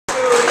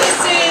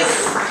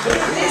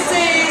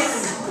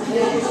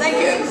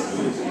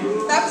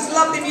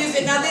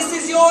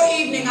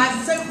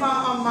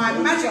on my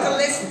magical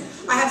list,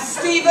 I have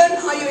Stephen.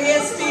 Are you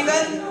here,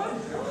 Stephen?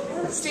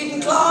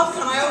 Stephen Clark,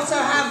 and I also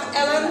have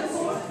Ellen.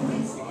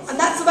 And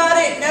that's about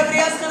it. Nobody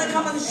else going to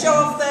come and show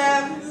off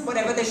their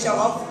whatever they show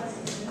off.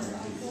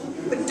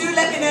 But do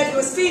let me know if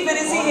you're Stephen.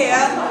 Is he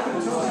here?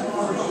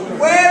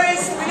 Where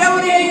is? We don't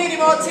want to hear you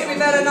anymore, Tim. We've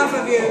had enough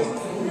of you.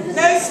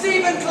 No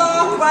Stephen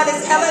Clark. Well,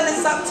 it's Ellen.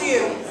 It's up to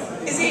you.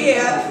 Is he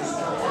here?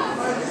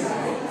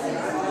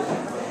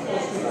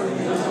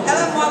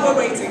 Ellen, while we're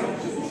waiting.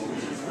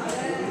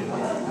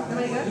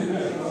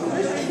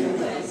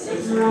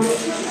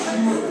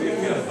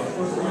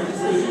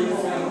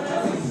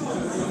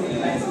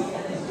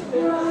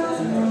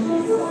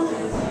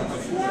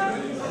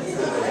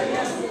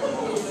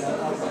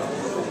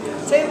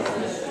 Tim?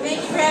 Thank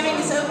you for having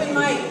this open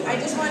mic. I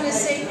just wanted to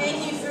say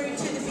thank you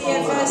to the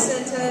BFS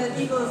and to the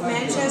people of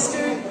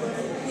Manchester,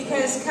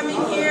 because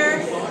coming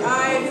here,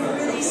 I've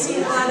really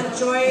seen a lot of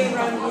joy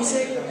around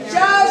music.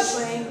 Josh!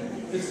 Playing.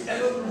 It is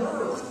Ellen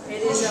Burr.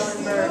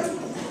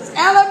 It's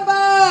Ellen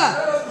Burr!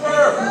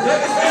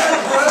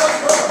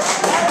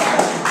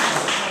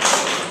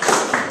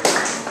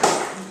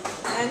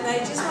 And I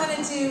just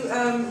wanted to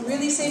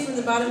really say from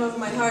the bottom of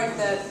my heart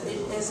that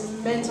it has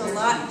meant a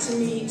lot to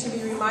me to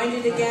be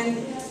reminded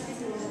again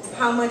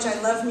how much I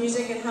love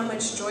music and how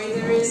much joy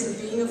there is in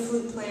being a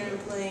flute player and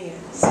playing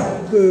it. So,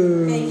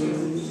 thank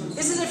you.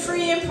 This is a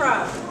free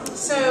improv,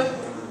 so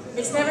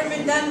it's never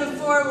been done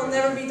before, will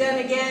never be done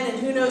again, and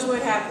who knows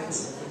what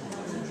happens.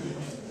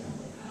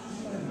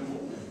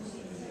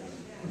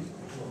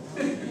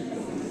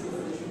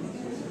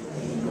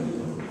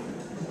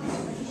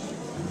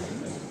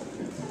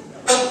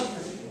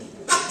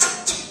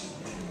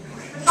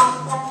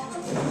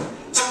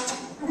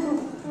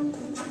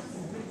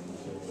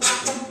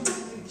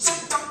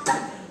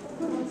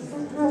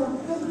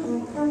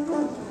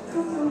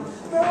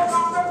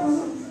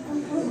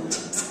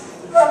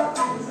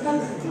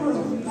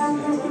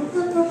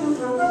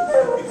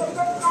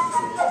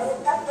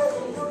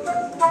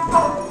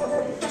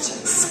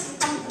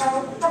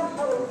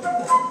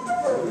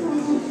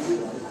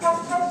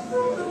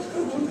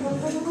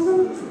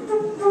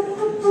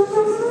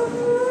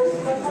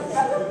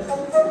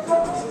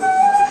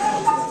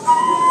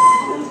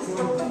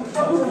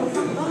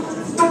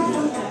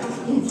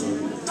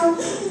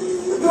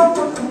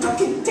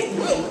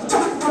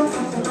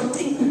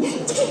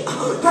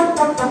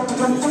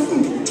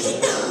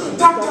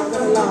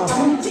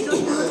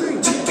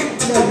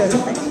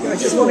 I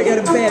just want to go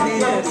to bed. They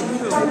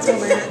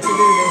told me I had to do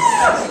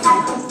this.